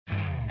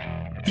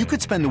You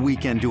could spend the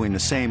weekend doing the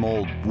same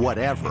old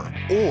whatever,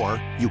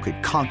 or you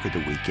could conquer the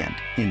weekend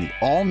in the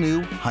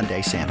all-new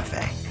Hyundai Santa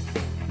Fe.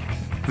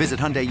 Visit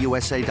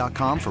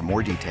HyundaiUSA.com for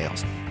more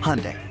details.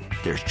 Hyundai,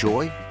 there's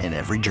joy in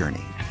every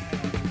journey.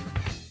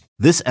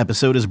 This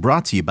episode is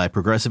brought to you by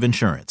Progressive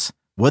Insurance.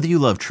 Whether you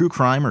love true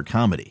crime or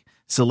comedy,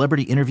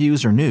 celebrity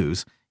interviews or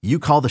news, you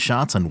call the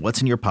shots on what's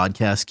in your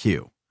podcast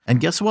queue. And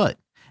guess what?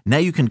 Now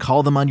you can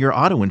call them on your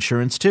auto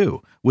insurance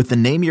too with the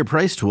Name Your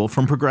Price tool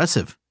from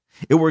Progressive.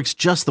 It works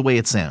just the way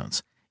it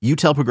sounds. You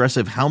tell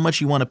Progressive how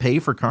much you want to pay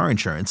for car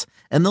insurance,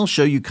 and they'll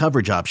show you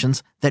coverage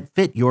options that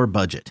fit your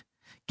budget.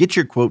 Get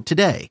your quote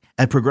today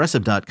at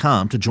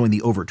Progressive.com to join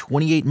the over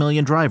 28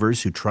 million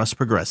drivers who trust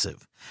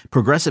Progressive.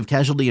 Progressive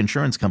Casualty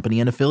Insurance Company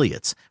and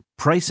Affiliates.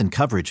 Price and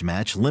coverage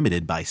match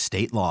limited by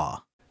state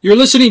law. You're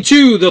listening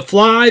to the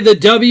Fly the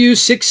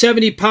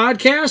W670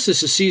 podcast.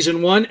 This is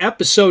season 1,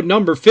 episode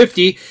number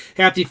 50.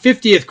 Happy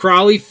 50th,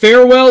 Crowley.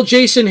 Farewell,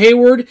 Jason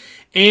Heyward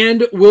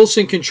and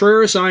Willson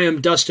Contreras. I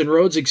am Dustin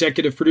Rhodes,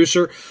 executive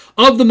producer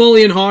of the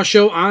Mully and Haw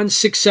Show on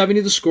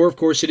 670 The Score. Of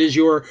course, it is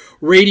your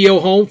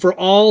radio home for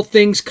all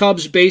things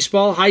Cubs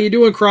baseball. How you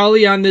doing,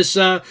 Crowley, on this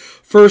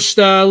first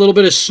little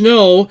bit of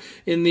snow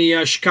in the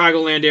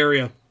Chicagoland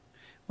area?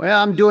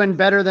 Well, I'm doing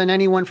better than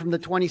anyone from the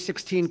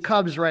 2016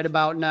 Cubs right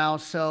about now.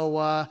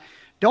 So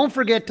don't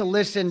forget to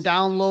listen,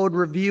 download,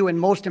 review, and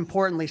most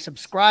importantly,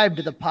 subscribe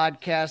to the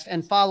podcast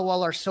and follow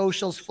all our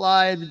socials.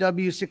 Fly the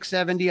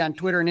W670 on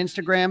Twitter and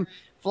Instagram,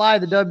 Fly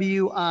the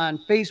W on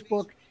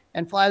Facebook,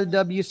 and Fly the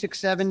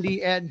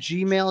W670 at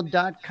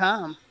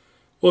gmail.com.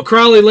 Well,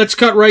 Crowley, let's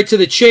cut right to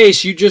the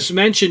chase. You just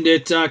mentioned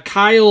it.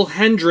 Kyle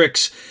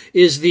Hendricks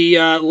is the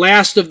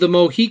last of the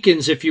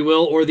Mohicans, if you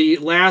will, or the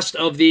last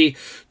of the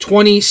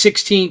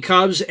 2016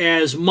 Cubs,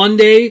 as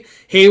Monday,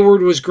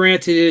 Heyward was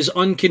granted his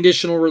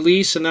unconditional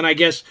release, and then I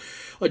guess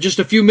just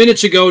a few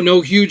minutes ago,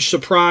 no huge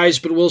surprise,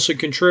 but Willson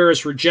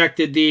Contreras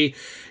rejected the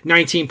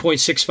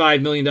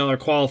 $19.65 million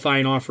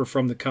qualifying offer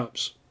from the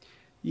Cubs.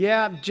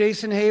 Yeah,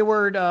 Jason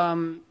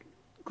Heyward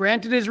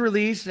granted his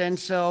release, and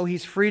so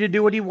he's free to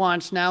do what he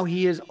wants now.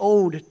 He is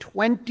owed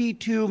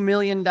 $22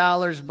 million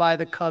by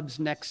the Cubs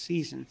next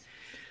season.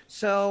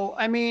 So,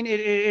 I mean,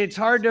 it's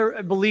hard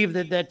to believe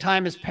that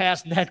time has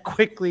passed that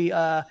quickly.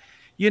 I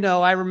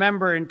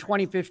remember in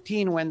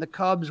 2015 when the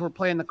Cubs were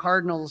playing the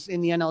Cardinals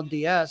in the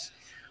NLDS,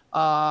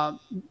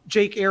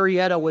 Jake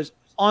Arrieta was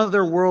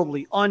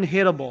otherworldly,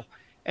 unhittable.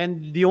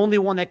 And the only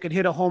one that could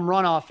hit a home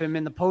run off him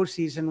in the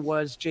postseason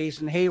was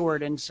Jason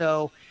Heyward. And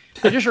so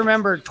I just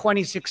remember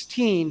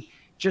 2016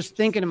 just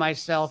thinking to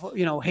myself,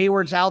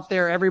 Heyward's out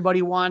there.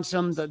 Everybody wants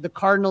him. The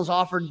Cardinals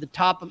offered the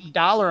top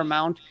dollar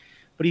amount,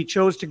 but he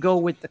chose to go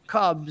with the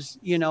Cubs,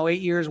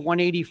 8 years,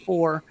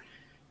 184.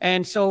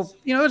 And so,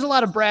 there's a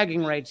lot of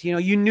bragging rights.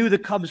 You knew the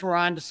Cubs were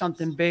on to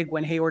something big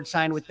when Heyward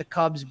signed with the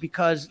Cubs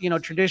because,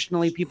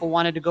 traditionally people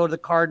wanted to go to the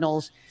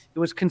Cardinals. It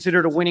was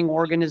considered a winning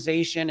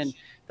organization. And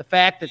the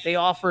fact that they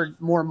offered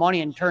more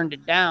money and turned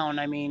it down,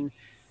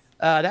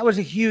 that was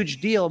a huge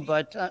deal.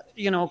 But,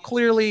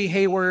 clearly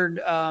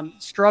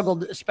Heyward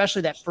struggled,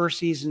 especially that first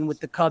season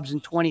with the Cubs in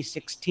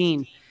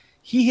 2016.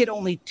 He hit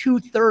only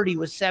 .230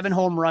 with 7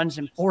 home runs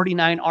and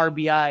 49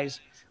 RBIs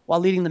while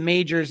leading the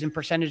majors in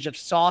percentage of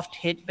soft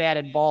hit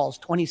batted balls,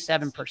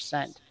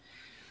 27%.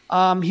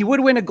 He would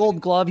win a Gold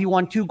Glove. He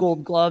won 2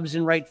 Gold Gloves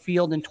in right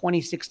field in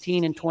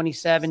 2016 and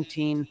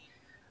 2017.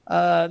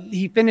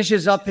 He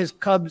finishes up his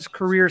Cubs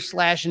career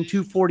slashing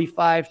 .245,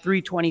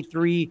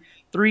 .323,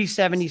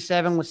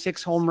 .377 with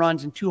 6 home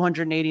runs and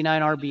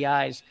 289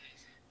 RBIs.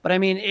 But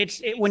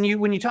when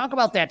you talk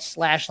about that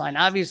slash line,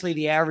 obviously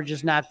the average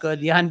is not good,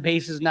 the on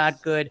base is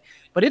not good,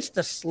 but it's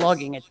the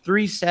slugging at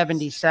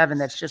 .377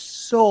 that's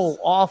just so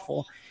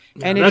awful.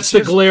 And that's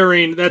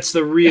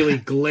the really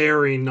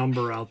glaring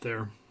number out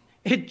there.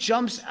 It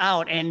jumps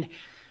out, and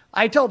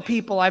I tell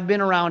people I've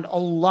been around a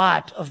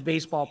lot of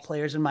baseball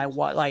players in my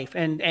life,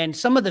 and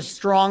some of the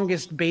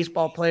strongest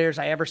baseball players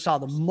I ever saw,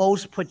 the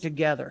most put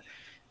together,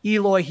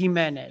 Eloy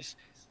Jimenez,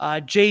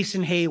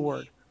 Jason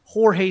Heyward,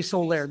 Jorge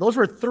Soler. Those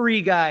were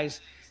 3 guys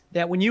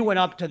that when you went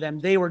up to them,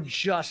 they were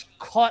just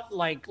cut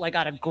like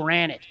out of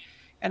granite.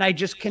 And I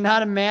just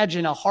cannot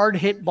imagine a hard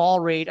hit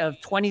ball rate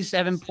of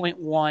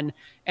 27.1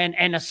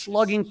 and a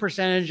slugging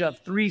percentage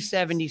of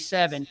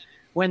 .377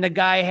 when the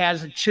guy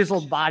has a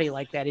chiseled body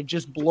like that. It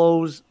just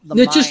blows the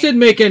mind. It just didn't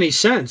make any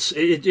sense.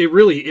 It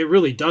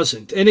really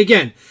doesn't. And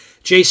again,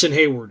 Jason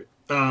Heyward,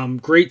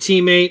 great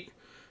teammate,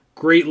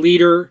 great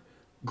leader,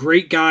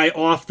 great guy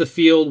off the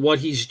field. What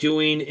he's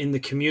doing in the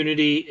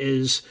community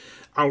is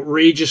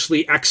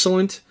outrageously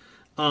excellent.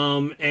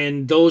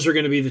 And those are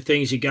going to be the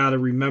things you got to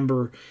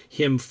remember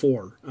him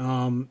for.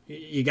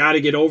 You got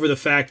to get over the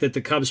fact that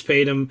the Cubs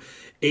paid him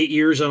 8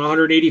 years on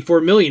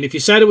 $184 million. If you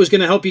said it was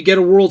going to help you get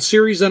a World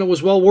Series, then it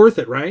was well worth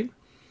it, right?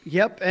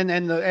 Yep, and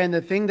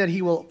the thing that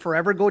he will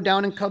forever go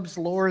down in Cubs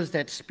lore is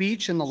that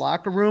speech in the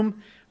locker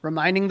room,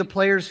 reminding the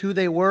players who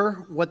they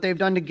were, what they've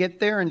done to get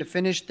there, and to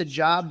finish the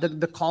job.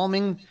 The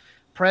calming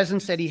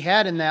presence that he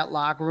had in that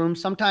locker room.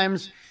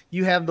 Sometimes,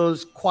 you have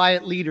those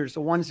quiet leaders,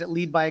 the ones that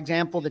lead by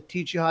example, that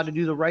teach you how to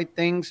do the right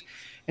things.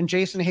 And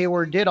Jason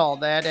Heyward did all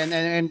that.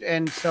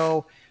 And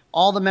so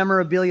all the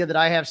memorabilia that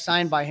I have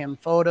signed by him,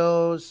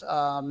 photos,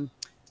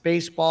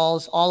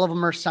 baseballs, all of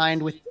them are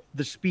signed with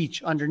the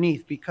speech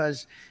underneath,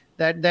 because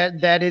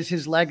that is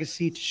his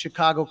legacy to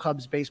Chicago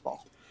Cubs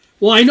baseball.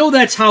 Well, I know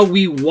that's how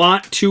we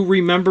want to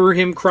remember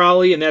him,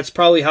 Crowley, and that's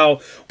probably how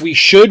we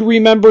should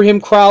remember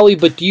him, Crowley.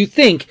 But do you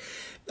think,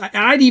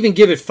 I'd even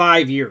give it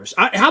 5 years.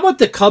 How about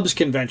the Cubs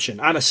convention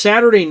on a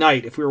Saturday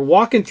night? If we were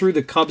walking through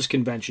the Cubs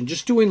convention,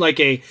 just doing like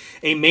a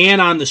man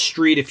on the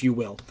street, if you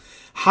will,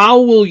 how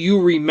will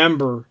you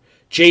remember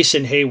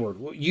Jason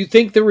Heyward? You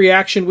think the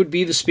reaction would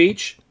be the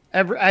speech?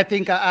 I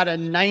think out of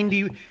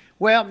 90,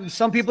 well,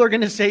 some people are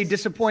going to say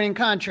disappointing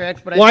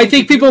contract, but I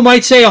think people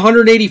might say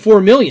 184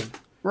 million.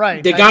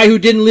 Right. The guy who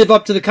didn't live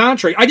up to the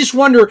contract. I just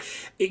wonder,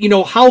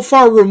 how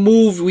far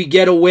removed we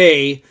get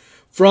away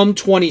from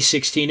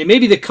 2016. And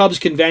maybe the Cubs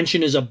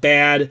convention is a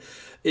bad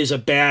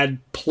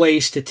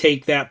place to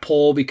take that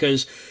poll,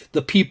 because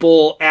the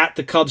people at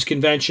the Cubs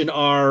convention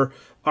are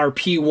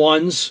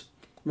P1s,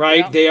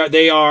 right? Yeah.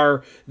 They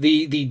are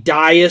the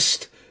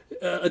diest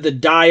of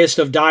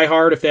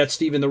diehard, if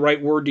that's even the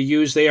right word to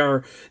use. They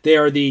are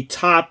the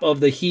top of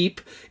the heap,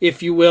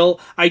 if you will.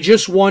 I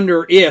just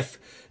wonder if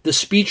the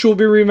speech will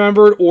be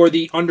remembered, or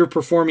the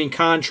underperforming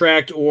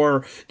contract,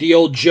 or the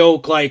old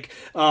joke like,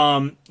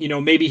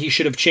 maybe he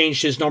should have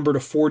changed his number to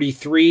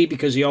 43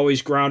 because he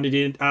always grounded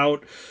it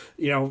out,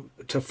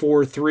 to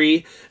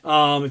 4-3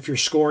 if you're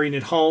scoring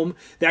at home,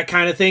 that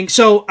kind of thing.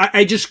 So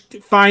I just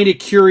find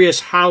it curious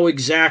how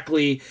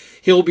exactly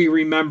he'll be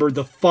remembered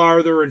the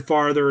farther and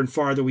farther and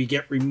farther we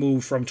get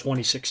removed from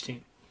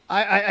 2016.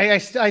 I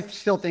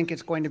still think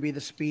it's going to be the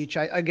speech.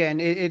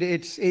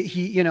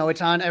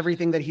 It's on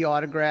everything that he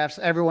autographs.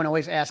 Everyone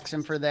always asks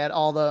him for that,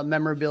 all the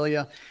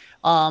memorabilia.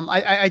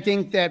 I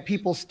think that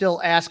people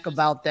still ask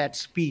about that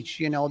speech,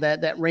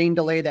 that rain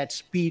delay, that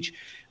speech.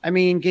 I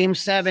mean, Game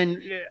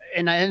 7,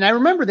 and I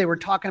remember they were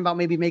talking about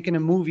maybe making a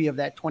movie of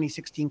that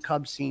 2016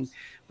 Cubs scene,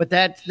 but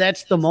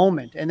that's the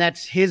moment, and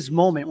that's his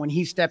moment when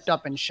he stepped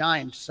up and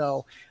shined.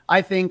 So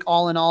I think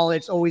all in all,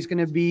 it's always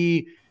going to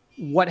be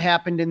what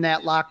happened in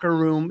that locker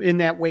room, in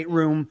that weight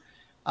room,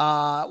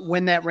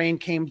 when that rain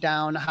came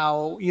down,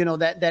 how,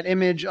 that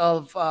image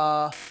of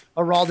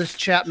Aroldis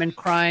Chapman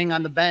crying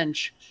on the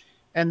bench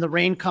and the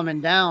rain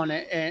coming down,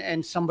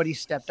 and somebody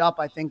stepped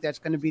up. I think that's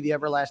going to be the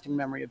everlasting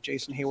memory of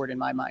Jason Heyward in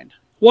my mind.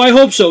 Well, I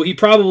hope so. He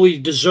probably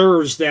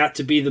deserves that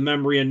to be the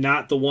memory, and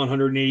not the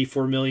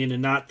 184 million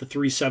and not the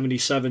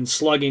 377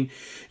 slugging.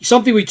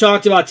 Something we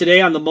talked about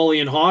today on the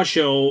Mully and Haw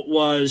show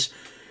was,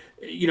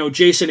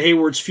 Jason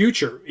Heyward's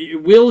future.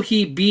 Will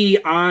he be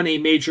on a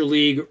major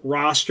league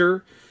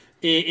roster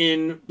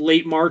in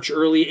late March,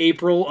 early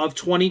April of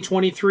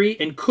 2023?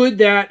 And could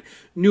that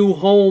new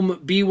home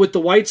be with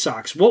the White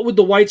Sox? What would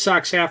the White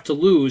Sox have to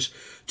lose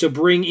to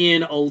bring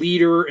in a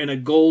leader and a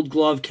Gold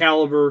Glove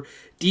caliber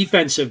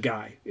defensive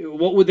guy?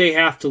 What would they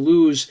have to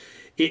lose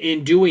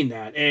in doing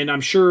that? And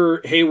I'm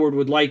sure Heyward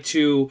would like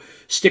to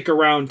stick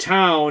around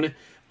town,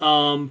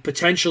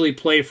 potentially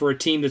play for a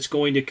team that's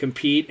going to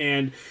compete,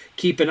 and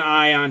keep an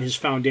eye on his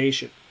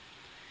foundation.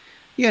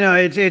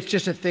 It's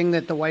just a thing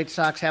that the White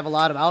Sox have a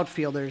lot of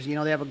outfielders. They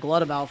have a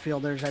glut of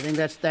outfielders. I think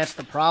that's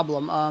the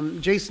problem.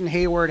 Jason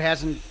Heyward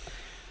hasn't.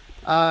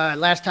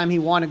 Last time he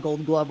won a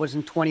Gold Glove was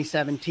in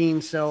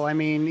 2017. So, I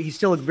mean, he's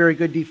still a very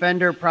good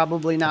defender,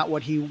 probably not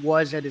what he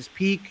was at his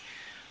peak.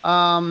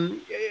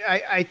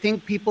 I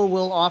think people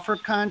will offer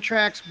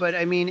contracts, but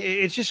I mean,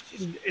 it's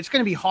going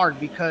to be hard,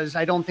 because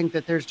I don't think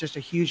that there's just a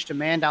huge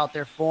demand out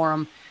there for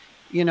him.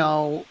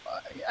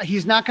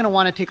 He's not going to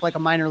want to take like a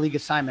minor league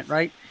assignment,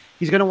 right?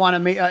 He's going to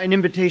want an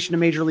invitation to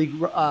major league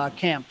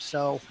camp.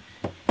 So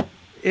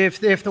if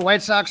the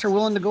White Sox are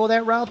willing to go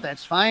that route,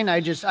 that's fine. I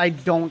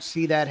don't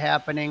see that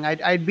happening.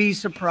 I'd be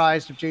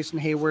surprised if Jason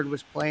Heyward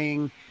was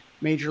playing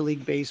Major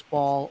League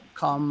Baseball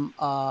come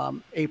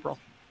April.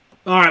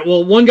 All right,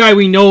 well, one guy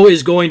we know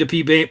is going to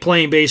be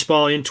playing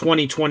baseball in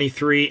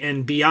 2023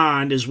 and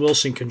beyond is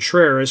Willson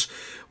Contreras.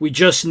 We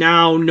just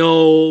now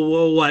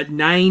know,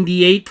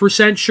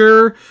 98%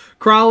 sure,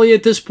 Crowley,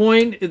 at this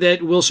point,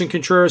 that Willson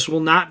Contreras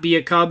will not be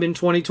a Cub in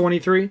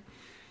 2023?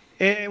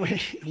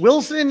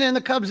 Willson and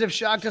the Cubs have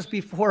shocked us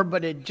before,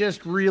 but it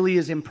just really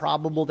is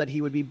improbable that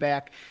he would be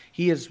back.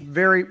 He is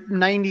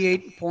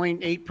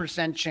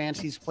 98.8% chance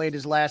he's played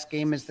his last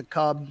game as the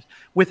Cubs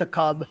with a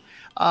Cub.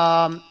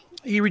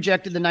 He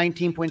rejected the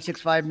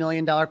 $19.65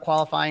 million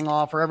qualifying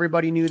offer.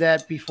 Everybody knew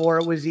that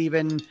before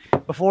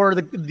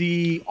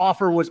the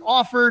offer was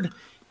offered,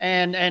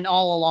 and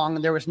all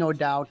along there was no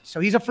doubt. So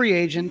he's a free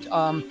agent.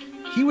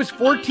 He was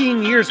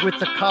 14 years with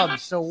the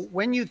Cubs. So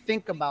when you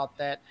think about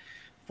that,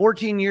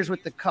 14 years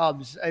with the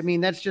Cubs, I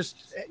mean, that's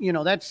just,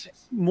 that's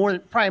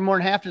probably more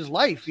than half his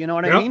life. You know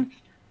what I mean?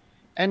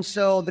 And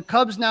so the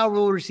Cubs now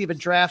will receive a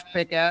draft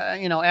pick,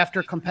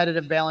 after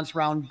competitive balance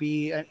round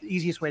B.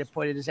 Easiest way to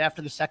put it is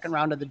after the second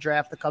round of the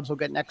draft, the Cubs will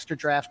get an extra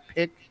draft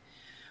pick.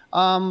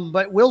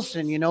 But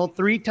Willson,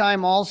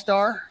 3-time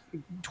All-Star,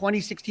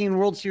 2016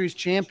 World Series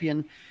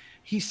champion.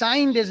 He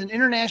signed as an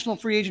international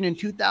free agent in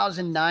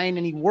 2009,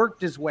 and he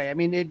worked his way. I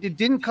mean, it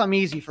didn't come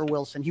easy for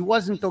Willson. He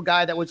wasn't the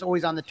guy that was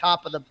always on the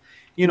top of the,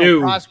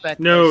 prospect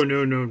list.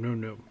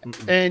 No.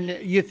 And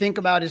you think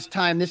about his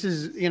time. This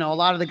is, a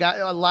lot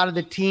of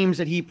the teams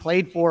that he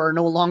played for are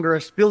no longer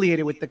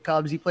affiliated with the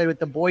Cubs. He played with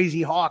the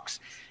Boise Hawks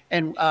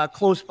and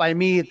close by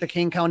me at the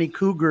King County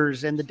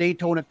Cougars and the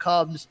Daytona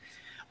Cubs.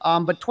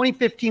 But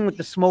 2015 with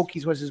the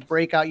Smokies was his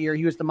breakout year.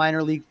 He was the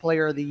minor league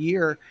player of the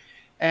year.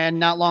 And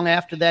not long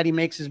after that, he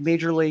makes his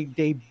major league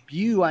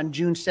debut on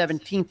June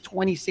 17th,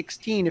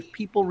 2016. If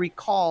people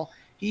recall,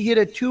 he hit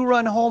a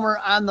 2-run homer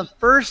on the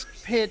first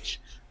pitch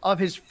of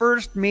his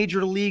first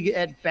major league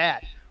at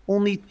bat.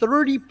 Only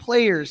 30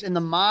 players in the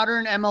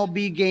modern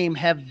MLB game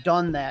have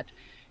done that.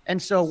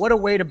 And so what a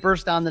way to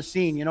burst on the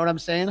scene. You know what I'm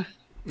saying?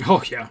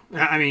 Oh, yeah.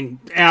 I mean,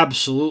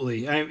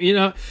 absolutely.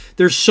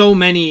 There's so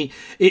many.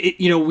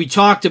 We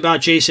talked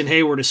about Jason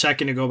Heyward a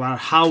second ago about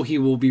how he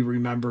will be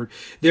remembered.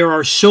 There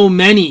are so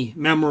many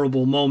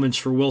memorable moments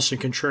for Willson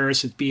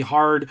Contreras. It'd be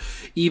hard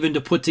even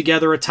to put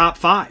together a top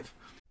 5.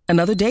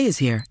 Another day is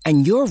here,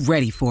 and you're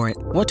ready for it.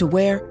 What to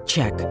wear?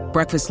 Check.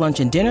 Breakfast, lunch,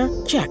 and dinner?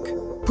 Check.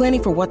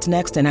 Planning for what's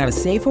next and how to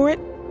save for it?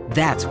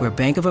 That's where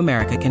Bank of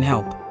America can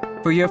help.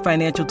 For your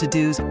financial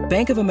to-dos,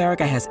 Bank of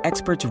America has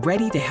experts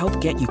ready to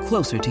help get you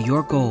closer to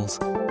your goals.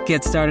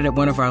 Get started at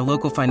one of our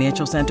local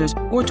financial centers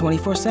or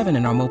 24/7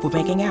 in our mobile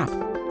banking app.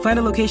 Find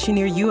a location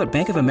near you at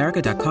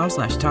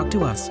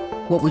bankofamerica.com/talktous.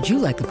 What would you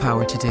like the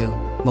power to do?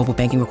 Mobile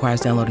banking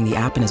requires downloading the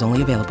app and is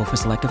only available for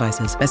select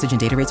devices. Message and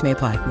data rates may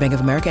apply. Bank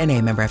of America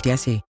N.A., member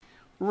FDIC.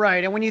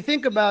 Right. And when you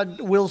think about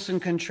Willson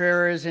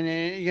Contreras, and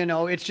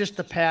it's just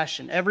the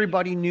passion.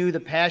 Everybody knew the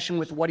passion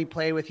with what he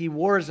played with. He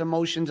wore his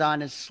emotions on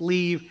his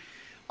sleeve.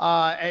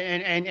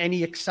 And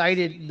he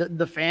excited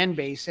the fan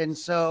base. And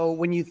so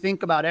when you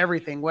think about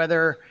everything,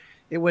 whether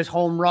it was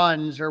home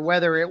runs or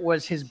whether it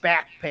was his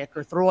back pick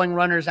or throwing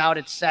runners out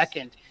at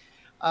second,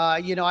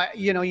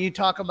 you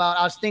talk about,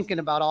 I was thinking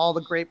about all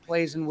the great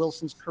plays in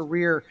Wilson's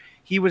career.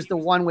 He was the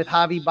one with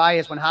Javi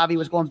Baez when Javi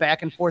was going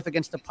back and forth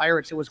against the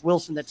Pirates. It was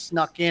Willson that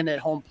snuck in at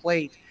home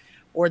plate,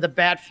 or the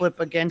bat flip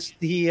against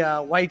the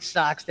White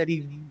Sox that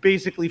he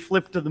basically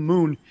flipped to the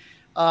moon.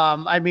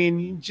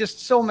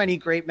 Just so many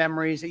great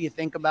memories that you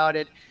think about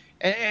it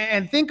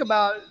and think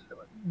about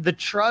the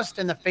trust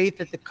and the faith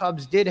that the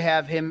Cubs did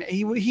have him.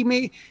 He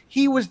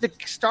was the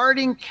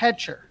starting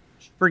catcher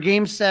for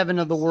Game 7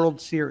 of the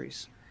World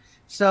Series.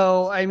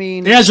 So,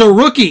 as a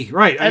rookie,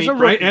 right. As a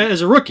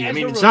rookie.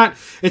 It's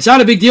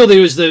not a big deal that he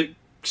was the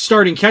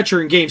starting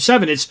catcher in Game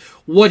 7. It's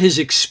what his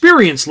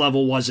experience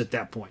level was at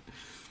that point.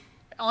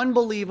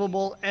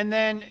 Unbelievable. And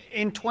then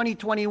in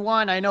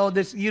 2021, I know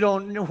this, you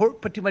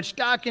don't put too much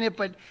stock in it,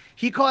 but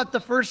he caught the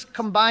first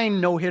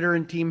combined no-hitter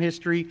in team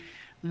history.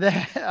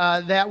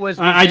 That was.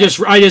 I just,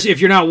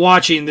 if you're not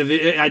watching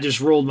I just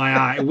rolled my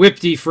eye.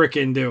 Whipty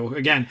frickin' do.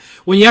 Again,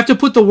 when you have to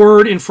put the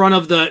word in front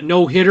of the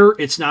no-hitter,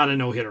 it's not a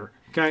no-hitter.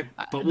 Okay,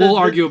 but we'll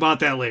argue about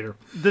that later.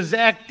 The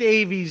Zach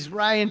Davies,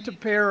 Ryan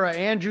Tepera,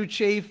 Andrew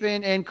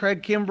Chafin, and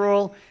Craig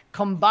Kimbrell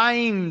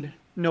combined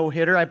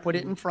no-hitter. I put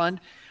it in front.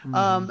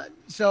 Mm-hmm.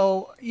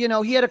 So,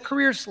 he had a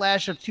career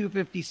slash of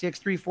 256,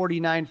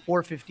 349,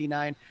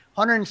 459,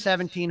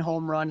 117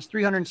 home runs,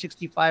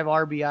 365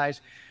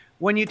 RBIs.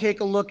 When you take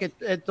a look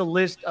at the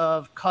list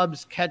of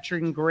Cubs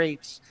catching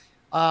greats,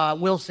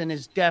 Willson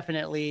is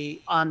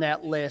definitely on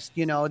that list.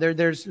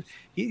 There's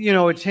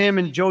it's him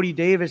and Jody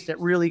Davis that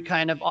really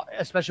kind of,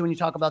 especially when you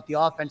talk about the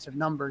offensive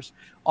numbers,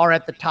 are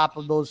at the top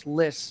of those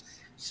lists.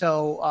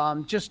 So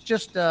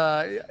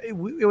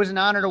it was an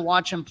honor to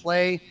watch him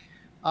play.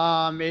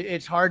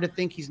 It's hard to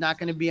think he's not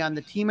going to be on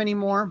the team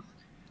anymore.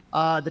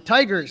 The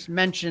Tigers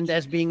mentioned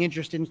as being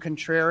interested in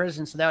Contreras,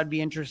 and so that would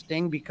be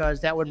interesting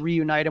because that would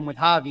reunite him with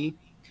Javi.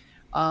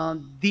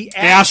 The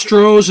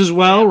Astros as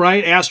well,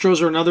 right?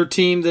 Astros are another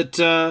team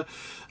that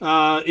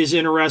is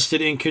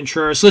interested in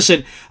Contreras.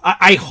 Listen,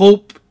 I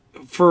hope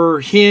for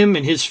him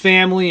and his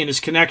family and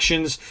his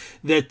connections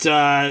that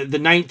the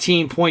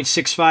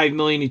 $19.65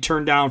 million he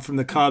turned down from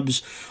the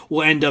Cubs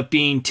will end up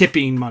being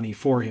tipping money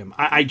for him.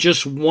 I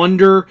just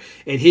wonder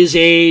at his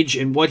age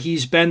and what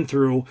he's been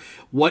through,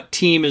 what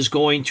team is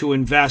going to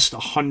invest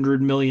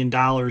 $100 million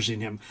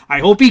in him.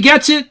 I hope he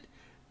gets it.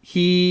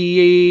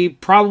 He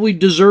probably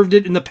deserved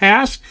it in the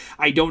past.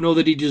 I don't know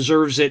that he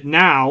deserves it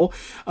now.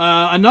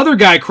 Another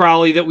guy,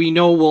 Crowley, that we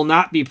know will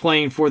not be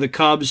playing for the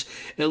Cubs,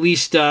 at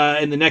least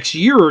in the next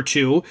year or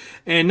two,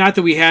 and not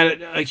that we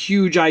had a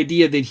huge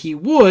idea that he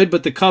would,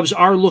 but the Cubs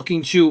are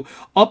looking to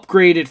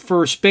upgrade at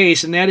first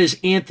base, and that is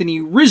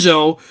Anthony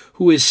Rizzo,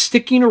 who is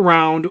sticking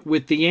around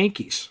with the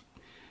Yankees.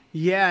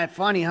 Yeah,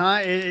 funny,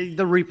 huh?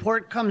 The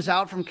report comes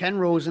out from Ken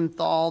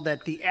Rosenthal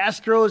that the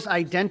Astros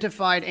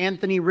identified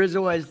Anthony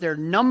Rizzo as their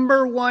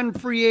number one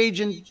free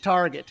agent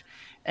target.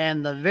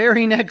 And the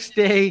very next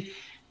day,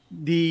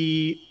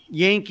 the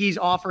Yankees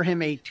offer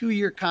him a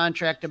 2-year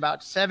contract,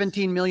 about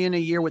 $17 million a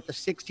year with the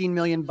 $16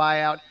 million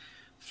buyout,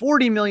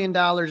 $40 million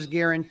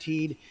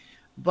guaranteed.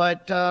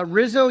 But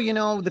Rizzo,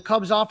 the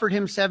Cubs offered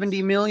him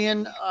 $70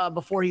 million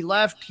before he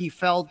left. He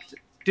felt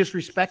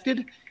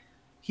disrespected.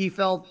 He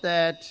felt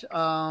that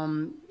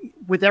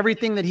with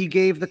everything that he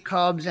gave the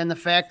Cubs and the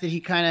fact that he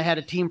kind of had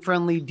a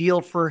team-friendly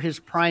deal for his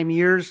prime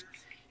years,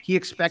 he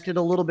expected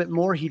a little bit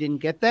more. He didn't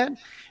get that.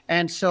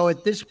 And so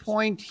at this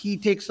point, he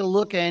takes a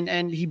look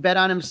and he bet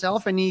on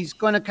himself, and he's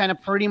going to kind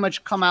of pretty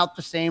much come out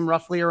the same,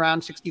 roughly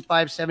around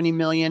 65, 70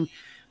 million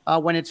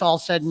when it's all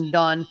said and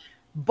done.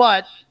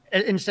 But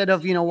instead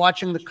of,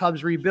 watching the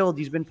Cubs rebuild,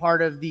 he's been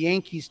part of the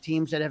Yankees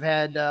teams that have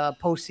had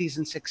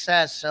postseason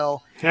success.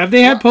 So have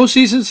they had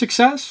postseason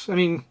success? I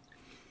mean,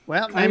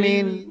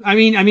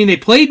 they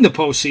played in the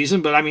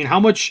postseason, but I mean, how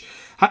much?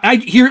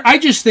 I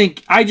just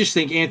think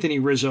Anthony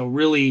Rizzo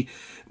really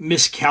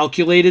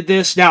miscalculated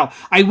this. Now,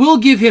 I will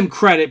give him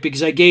credit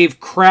because I gave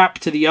crap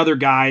to the other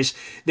guys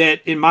that,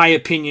 in my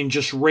opinion,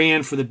 just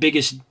ran for the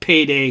biggest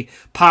payday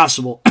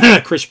possible,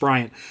 Chris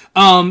Bryant,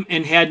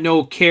 and had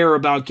no care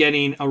about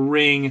getting a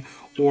ring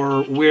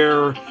or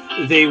where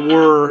they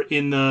were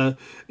in the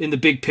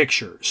big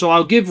picture. So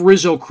I'll give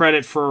Rizzo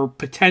credit for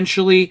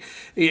potentially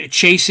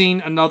chasing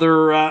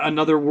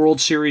another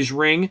World Series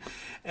ring,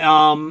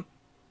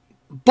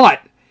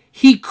 but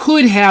he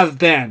could have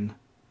been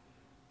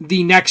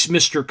the next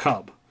Mr.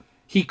 Cub.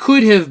 He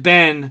could have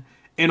been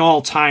an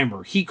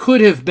all-timer. He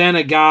could have been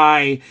a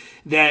guy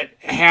that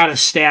had a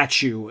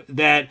statue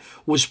that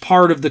was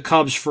part of the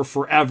Cubs for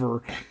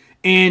forever.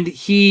 And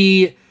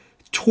he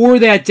tore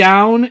that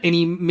down, and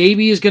he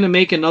maybe is going to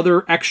make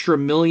another extra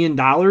 $1 million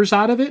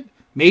out of it.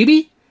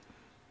 Maybe?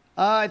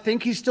 I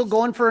think he's still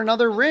going for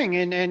another ring.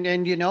 And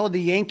the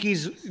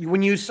Yankees,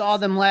 when you saw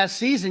them last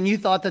season, you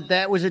thought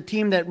that was a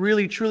team that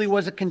really, truly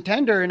was a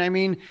contender. And I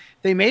mean,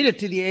 they made it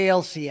to the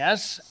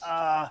ALCS.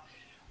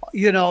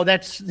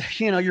 That's,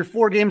 you're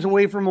 4 games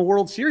away from a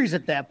World Series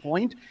at that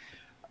point.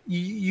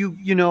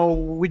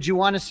 Would you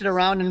want to sit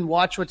around and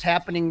watch what's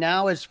happening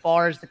now as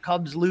far as the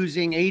Cubs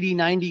losing 80,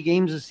 90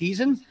 games a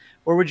season?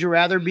 Or would you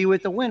rather be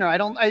with the winner?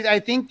 I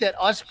think that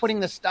us putting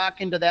the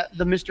stock into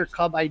the Mr.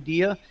 Cub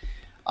idea,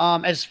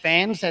 as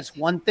fans, that's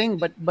one thing,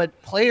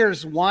 but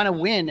players want to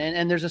win.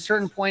 And there's a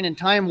certain point in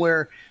time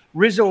where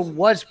Rizzo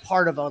was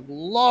part of a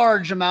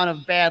large amount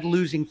of bad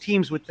losing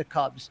teams with the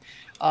Cubs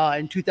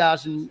in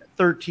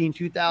 2013,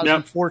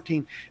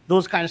 2014,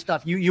 those kind of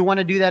stuff. You want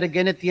to do that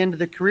again at the end of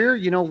the career?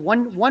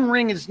 One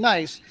ring is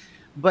nice,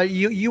 but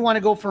you want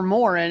to go for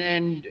more.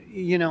 And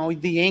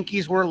the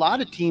Yankees were a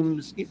lot of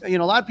teams, a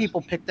lot of people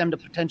picked them to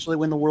potentially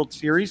win the World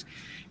Series.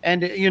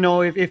 And,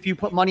 if you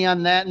put money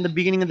on that in the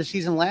beginning of the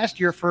season last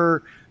year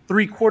for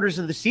 3/4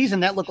 of the season,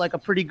 that looked like a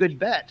pretty good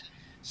bet.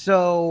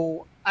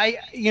 So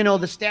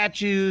the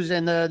statues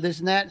and the this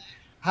and that,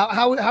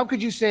 how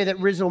could you say that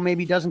Rizzo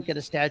maybe doesn't get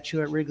a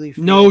statue at Wrigley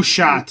Field? No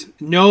shot.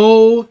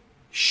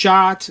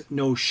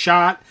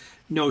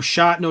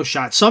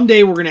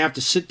 Someday we're going to have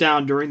to sit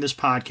down during this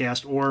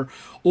podcast or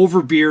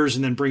over beers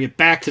and then bring it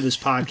back to this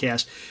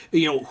podcast.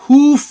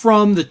 Who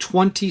from the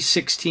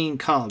 2016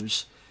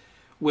 Cubs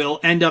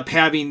will end up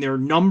having their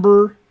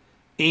number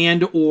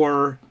and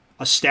or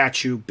a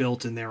statue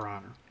built in their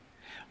honor?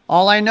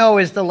 All I know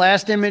is the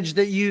last image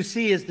that you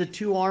see is the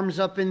 2 arms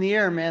up in the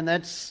air, man.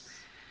 That's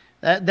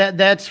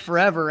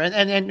forever.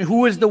 And who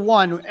was the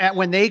one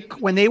when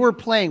they were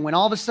playing, when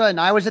all of a sudden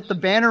I was at the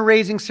banner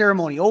raising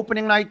ceremony,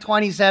 opening night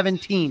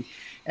 2017,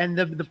 and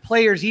the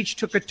players each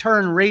took a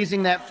turn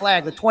raising that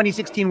flag, the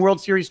 2016 World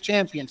Series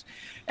champions.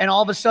 And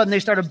all of a sudden they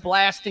started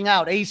blasting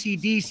out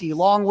AC/DC,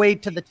 Long Way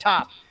to the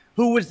Top.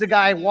 Who was the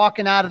guy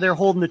walking out of there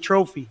holding the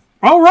trophy?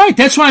 All right,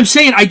 that's what I'm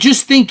saying. I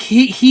just think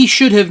he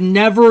should have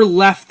never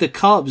left the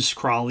Cubs,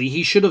 Crawley.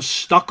 He should have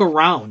stuck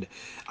around.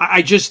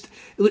 I just,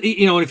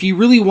 if he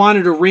really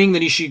wanted a ring,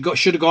 then he should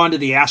have gone to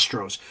the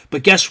Astros.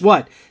 But guess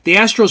what? The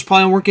Astros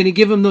probably weren't going to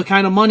give him the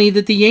kind of money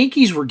that the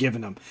Yankees were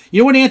giving him.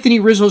 You know what Anthony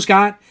Rizzo's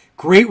got?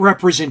 Great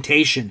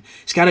representation.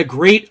 He's got a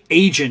great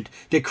agent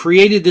that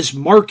created this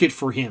market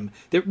for him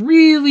that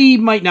really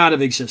might not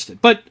have existed.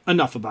 But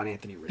enough about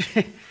Anthony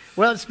Rizzo.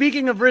 Well,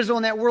 speaking of Rizzo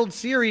in that World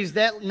Series,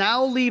 that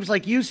now leaves,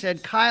 like you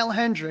said, Kyle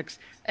Hendricks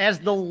as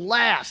the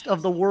last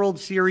of the World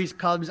Series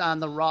Cubs on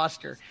the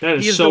roster. That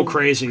is so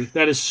crazy.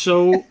 That is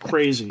so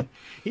crazy.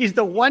 He's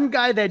the one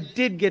guy that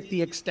did get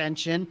the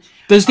extension.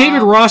 Does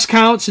David Ross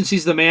count since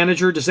he's the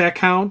manager? Does that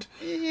count?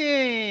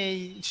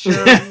 Yeah,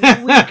 sure.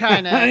 We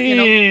kind of,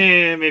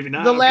 yeah, maybe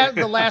not. The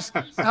last.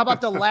 How about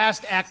the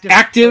last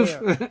active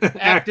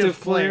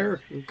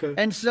player? Okay.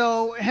 And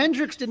so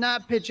Hendricks did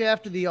not pitch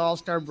after the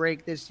All-Star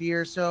break this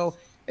year, so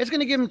it's going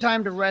to give him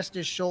time to rest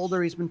his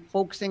shoulder. He's been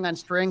focusing on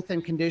strength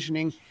and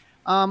conditioning.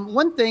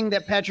 One thing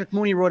that Patrick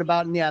Mooney wrote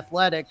about in The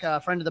Athletic,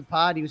 a friend of the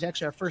pod, he was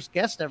actually our first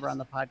guest ever on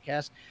the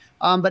podcast,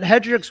 but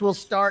Hendricks will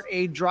start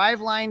a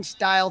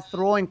driveline-style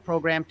throwing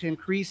program to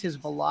increase his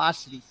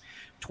velocity.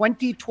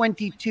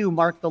 2022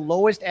 marked the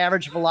lowest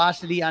average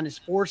velocity on his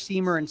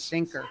 4-seamer and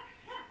sinker.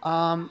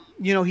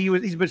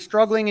 He's been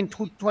struggling in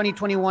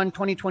 2021,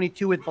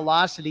 2022 with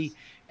velocity,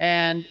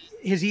 And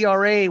his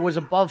ERA was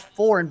above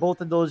 4 in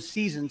both of those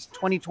seasons.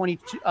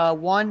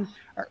 2021,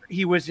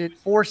 he was at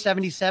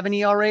 4.77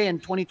 ERA,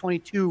 and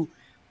 2022,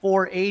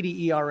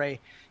 4.80 ERA.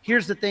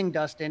 Here's the thing,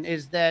 Dustin,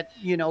 is that,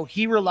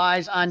 he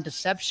relies on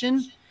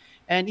deception.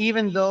 And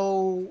even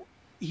though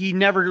he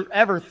never,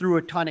 ever threw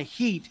a ton of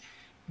heat,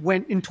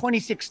 when in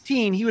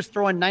 2016, he was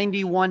throwing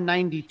 91,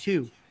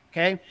 92.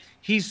 Okay.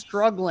 He's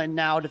struggling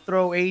now to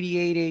throw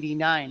 88,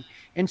 89.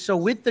 And so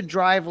with the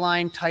drive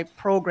line type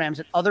programs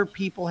that other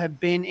people have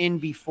been in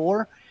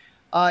before,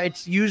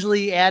 it's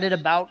usually added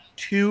about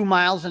 2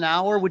 miles an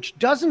hour, which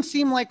doesn't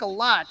seem like a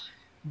lot,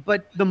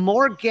 but the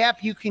more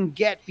gap you can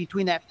get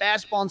between that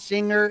fastball and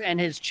sinker and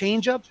his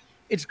changeup,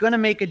 it's going to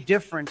make a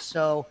difference.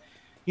 So,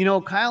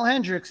 Kyle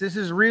Hendricks, this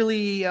is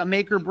really a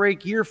make or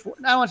break year for,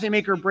 I don't want to say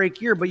make or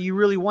break year, but you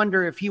really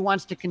wonder if he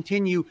wants to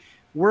continue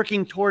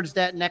working towards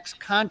that next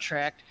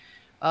contract.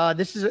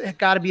 This has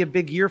got to be a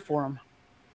big year for him.